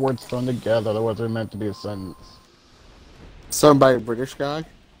bunch of words thrown together that wasn't meant to be a sentence. Sung by a British guy?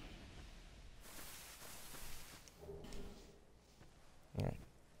 Alright.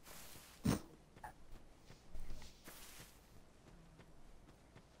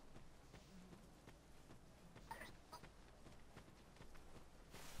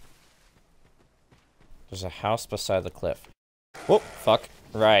 There's a house beside the cliff. Whoop, fuck.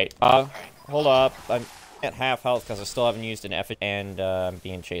 Right. Hold up. I'm at half health because I still haven't used an F and I'm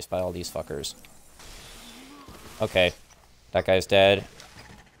being chased by all these fuckers. Okay. That guy's dead.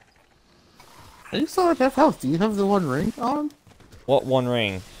 Are you still at half health? Do you have the one ring on? What one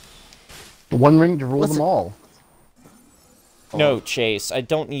ring? The one ring to rule them all. No, Chase. I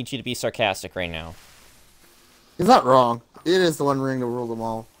don't need you to be sarcastic right now. He's not wrong. It is the one ring to rule them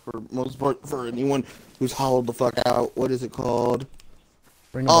all. For most part, for anyone who's hollowed the fuck out. What is it called?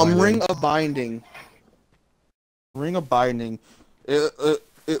 Ring of Binding. Ring of Binding.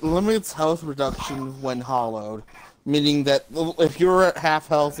 It limits health reduction when hollowed. Meaning that if you're at half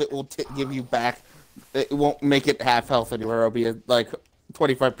health, it will give you back. It won't make it half health anywhere. It'll be at, like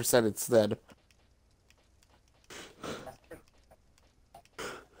 25% instead.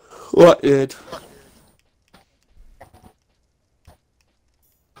 What it?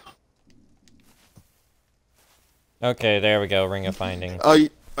 Okay, there we go. Ring of Finding. Are you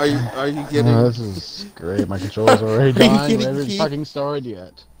getting? Oh, this is great. My controller's already dying. We haven't fucking started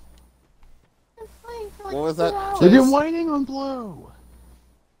yet. What was that? They've been waiting on Blue.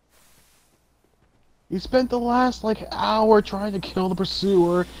 You spent the last like hour trying to kill the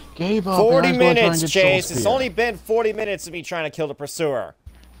pursuer. Gave up. 40 minutes, Chase. It's only been 40 minutes of me trying to kill the pursuer.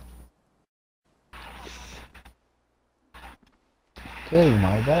 Okay,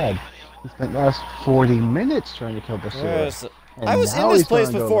 my bad. You spent the last 40 minutes trying to kill the pursuer. I was in this place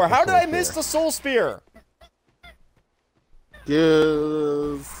before. How did I miss the soul spear?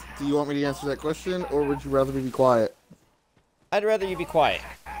 Do you want me to answer that question, or would you rather me be quiet? I'd rather you be quiet.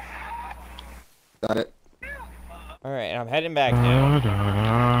 Got it. Alright, I'm heading back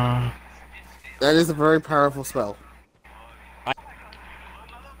now. That is a very powerful spell.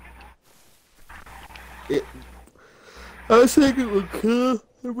 I think it would kill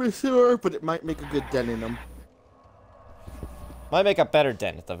the pursuer, but it might make a good dent in him. Might make a better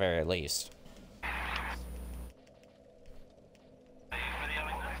dent at the very least.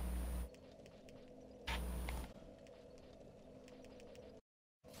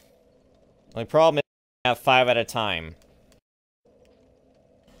 My problem is I have 5 at a time.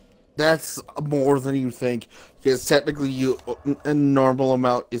 That's more than you think, because technically a normal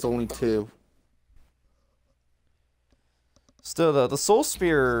amount is only 2. Still, though, the Soul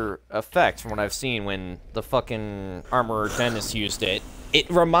Spear effect, from what I've seen when the fucking Armorer Dennis used it, it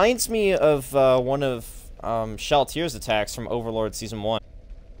reminds me of one of Shaltier's attacks from Overlord Season 1.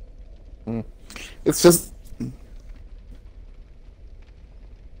 It's just...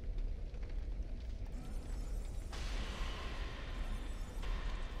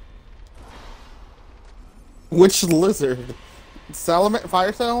 Which lizard?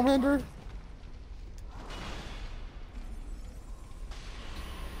 Fire salamander?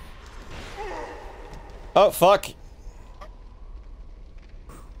 Oh, fuck.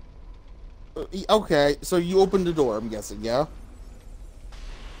 Okay, so you opened the door, I'm guessing, yeah?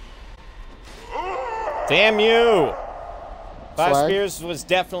 Damn you! 5 Swag? spears was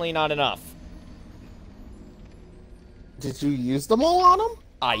definitely not enough. Did you use them all on him?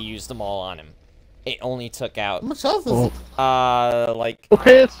 I used them all on him. It only took out, How much health is it? like...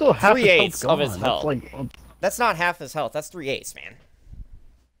 Okay, it's still half 3/8 of his gone. health. That's like... That's not half his health, that's 3/8, man.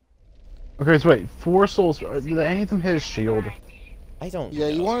 Okay, so wait, 4 souls. Did any of them hit his shield? I don't Yeah,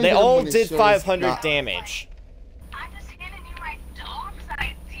 you know. wanna They get him all when his did shield is 500 not- damage. I'm just handing you my dog's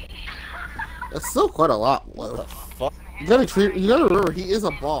ID. That's still quite a lot, What Lou. the fuck? You gotta remember, he is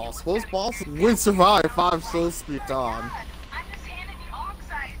a boss. Most bosses would survive 5 soul speed on. I'm just handing you dog's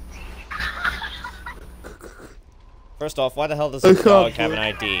ID. First off, why the hell does this dog have an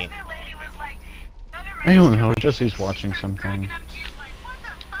ID? The lady was like, I don't know, Jesse's watching something. she's like, what the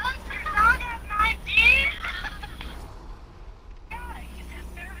fuck? Your dog has an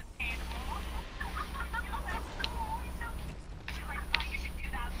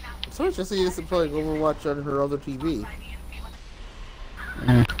Switch. I see you used to play Overwatch on her other TV.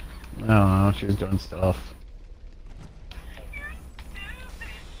 I don't know, she was doing stuff.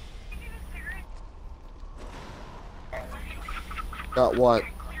 Got what?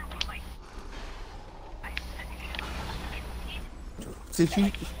 Did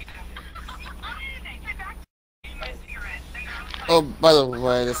she? Oh, by the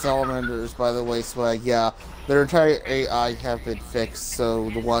way, the salamanders, by the way, Swag, yeah. Their entire AI have been fixed, so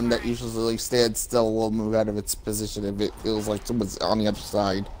the one that usually stands still will move out of its position if it feels like someone's on the other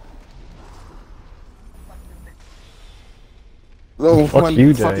side. Oh, Fuck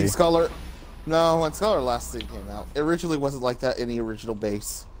you, fucking Day. Scholar... No, when Scholar last thing came out, it originally wasn't like that in the original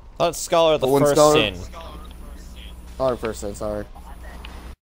base. I thought Scholar the When first Scholar- sin. Scholar first sin, sorry.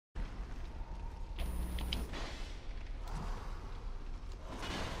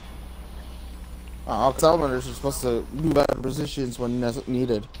 Oh, salamanders are supposed to move out of positions when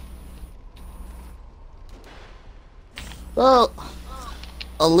needed. Well,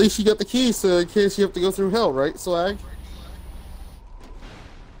 at least you got the keys, so in case you have to go through hell, right, Swag?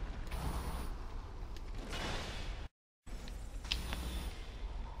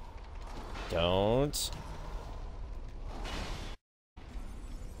 Don't.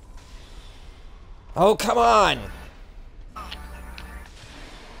 Oh, come on!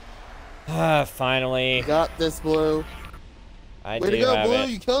 Ah, finally. Got this, Blue. I Way do to go, have Blue! it.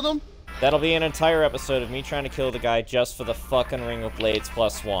 You killed him? That'll be an entire episode of me trying to kill the guy just for the fucking Ring of Blades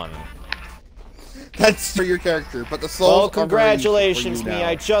 +1. That's for your character, but the souls Well, are congratulations, for you me. now.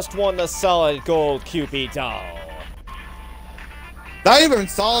 I just won the solid gold Cupid doll. Not even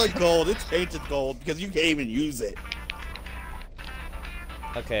solid gold, it's painted gold, because you can't even use it.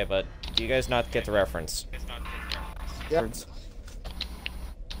 Okay, but do you guys not get the reference? Yeah.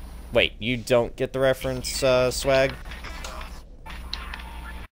 Wait, you don't get the reference, Swag?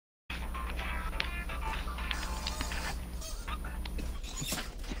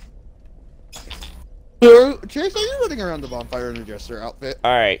 Chase, are you running around the bonfire in a dresser outfit?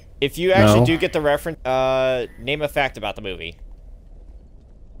 Alright, if you actually No. do get the reference, name a fact about the movie.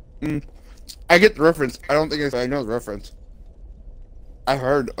 I get the reference. I don't think I know the reference. I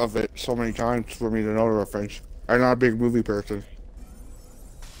heard of it so many times for me to know the reference. I'm not a big movie person.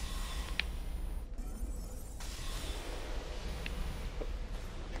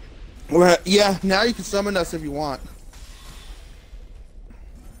 Well, yeah, now you can summon us if you want.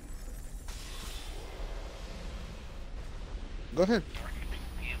 Go ahead.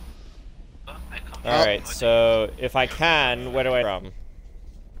 Alright, so if I can, where do I from?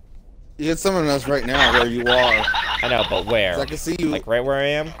 You can summon us right now where you are. I know, but where? 'Cause I can see you. Like right where I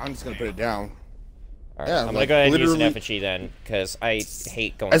am? I'm just gonna put it down. Alright, Yeah, I'm gonna like, go ahead and use an literally- effigy then, because I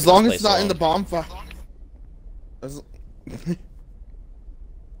hate going As to this long as place it's not in alone. the bonfire.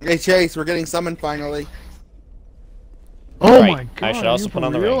 Hey Chase, we're getting summoned finally. Oh Right, my god, I should also you put for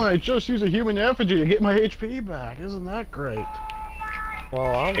on the real? ring. I just used a human effigy to get my HP back. Isn't that great?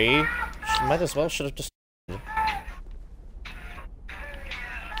 Well, might as well should have just...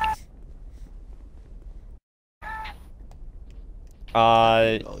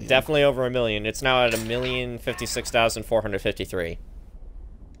 Definitely over 1 million. It's now at 1,056,453.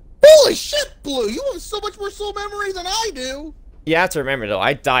 Holy shit, Blue! You have so much more soul memory than I do! You have to remember, though,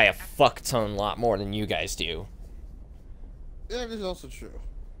 I die a fuck ton lot more than you guys do. That is also true.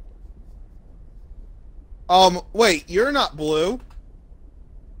 Wait, you're not Blue.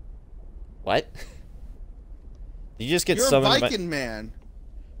 What? You just get You're a summoned by... Viking man.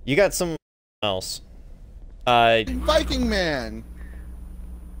 You got some else. Viking man.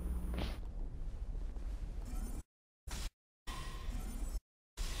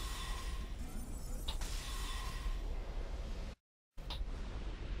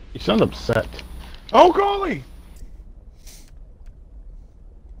 You sound upset. Oh golly!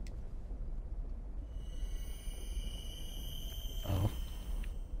 Oh.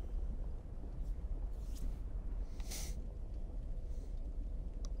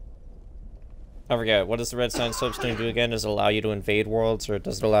 I forget, what does the red sign substance do again? Does it allow you to invade worlds, or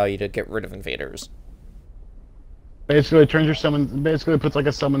does it allow you to get rid of invaders? Basically, it turns your summon. Basically, puts like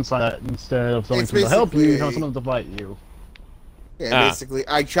a summon sign instead of something It's to help you. You basically- have someone to fight you. Yeah, basically,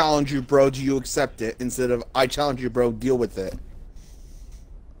 I challenge you, bro. Do you accept it? Instead of I challenge you, bro. Deal with it.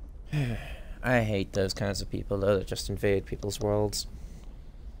 I hate those kinds of people, though, that just invade people's worlds.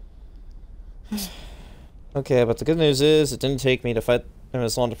 Okay, but the good news is, it didn't take me to fight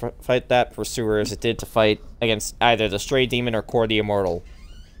as long to fight that pursuer as it did to fight against either the Stray Demon or Core the Immortal.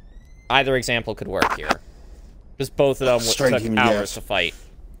 Either example could work here. Just both of them Stray took Demon, hours yes. to fight.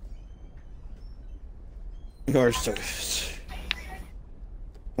 Yours so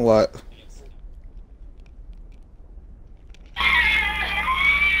What?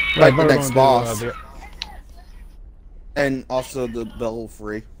 Right, the we're next gonna do, boss. the- And also the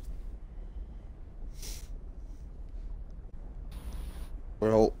belfry.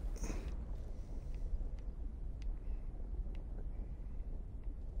 Well,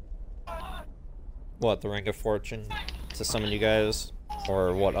 What, the Ring of Fortune to summon you guys?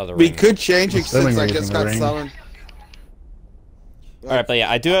 Or what other we ring? could change it Assuming since I we're just using got the ring. summoned. Alright, but yeah,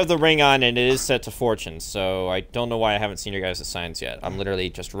 I do have the ring on, and it is set to Fortune, so I don't know why I haven't seen your guys' signs yet. I'm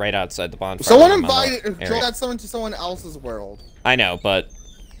literally just right outside the bonfire. Someone I'm on the invited area. that someone to someone else's world. I know, but...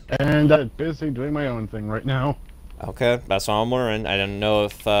 And I'm busy doing my own thing right now. Okay, that's all I'm wondering. I didn't know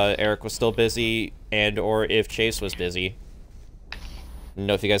if Eric was still busy, and or if Chase was busy. Didn't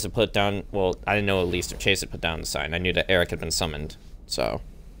know if you guys had put down... Well, I didn't know at least if Chase had put down the sign. I knew that Eric had been summoned, so...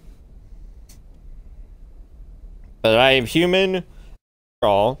 But I am human,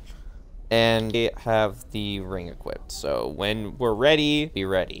 all, and we have the ring equipped. So when we're ready, be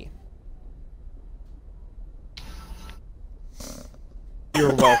ready.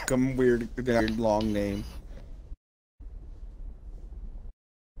 You're welcome. Weird long name.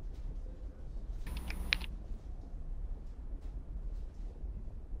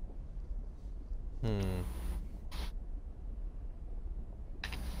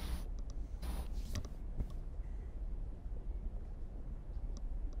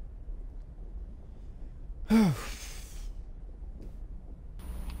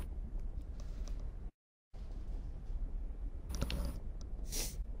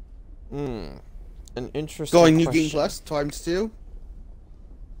 Hmm. An interesting Going New question. Game Plus ×2.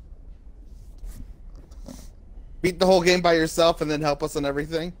 Beat the whole game by yourself and then help us on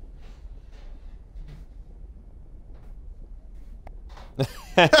everything.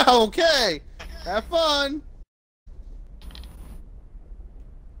 Okay, have fun.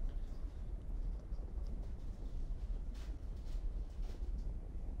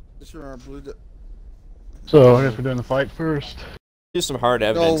 Just remember, So I guess we're doing the fight first. Do some hard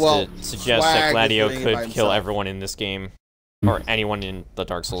evidence well, to suggest Swag that is Gladio doing it could by kill himself. everyone in this game, or anyone in the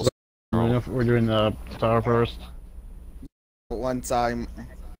Dark Souls. We're doing the tower first. one time.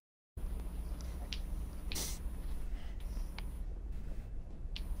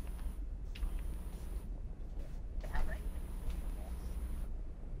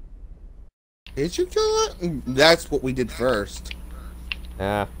 Did you kill it? That's what we did first.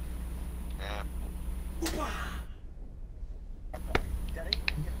 Yeah.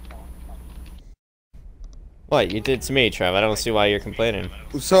 What you did to me, Trev? I don't see why you're complaining.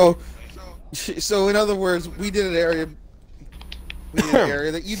 So in other words, we did an area. We did an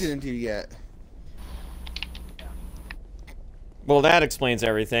area that you didn't do yet. Well, that explains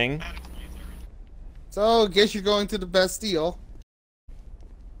everything. So I guess you're going to the Bastille.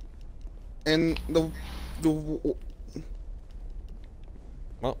 And the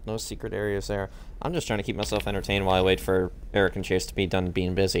Well, no secret areas there. I'm just trying to keep myself entertained while I wait for Eric and Chase to be done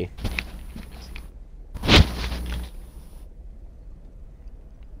being busy.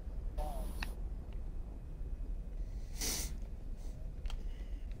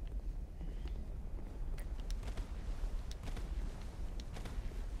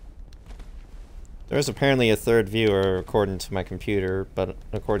 There's apparently a third viewer according to my computer, but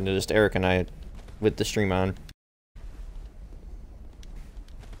according to just Eric and I with the stream on.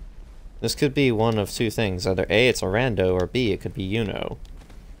 This could be one of two things. Either A, it's a rando, or B, it could be Uno.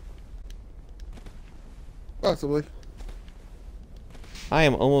 possibly. I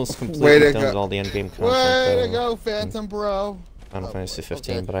am almost Way completely to done go. with all the endgame content, Way to though. go, Phantom Bro. Final Fantasy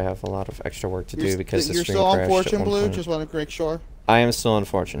 15, okay. but I have a lot of extra work to do because the You're stream still on crashed Fortune at one Blue. point. Just want to make sure. I am still on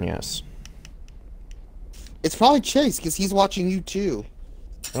Fortune, yes. It's probably Chase because he's watching you too.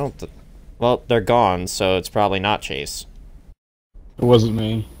 I don't. Well, they're gone, so it's probably not Chase. It wasn't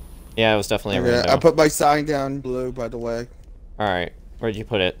me. Yeah, it was definitely a Okay, rando. I put my sign down blue, by the way, Alright, where'd you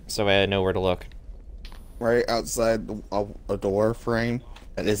put it? So I know where to look. right outside a door frame.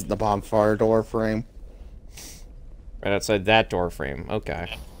 That isn't the bonfire door frame. Right outside that door frame.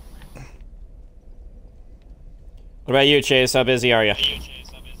 Okay. What about you, Chase? How busy are you?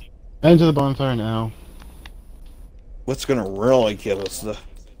 Into the bonfire now. What's gonna really kill us?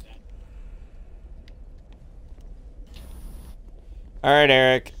 Alright,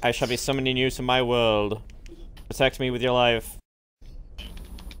 Eric. I shall be summoning you to my world. Protect me with your life.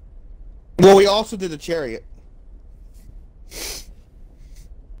 Well, we also did the chariot.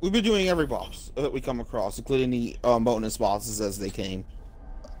 We've been doing every boss that we come across, including the bonus bosses as they came.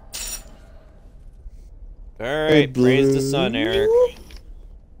 Alright, praise the sun, Eric.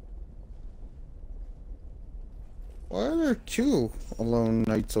 What there are 2 alone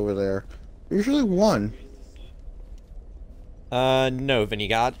knights over there. Usually 1. No, Vinny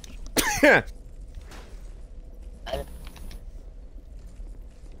God.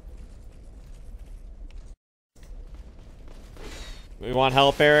 We want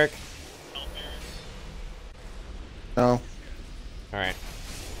help, Eric? No. Alright.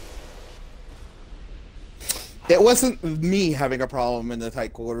 It wasn't me having a problem in the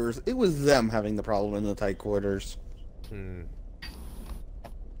tight quarters. It was them having the problem in the tight quarters. Hmm.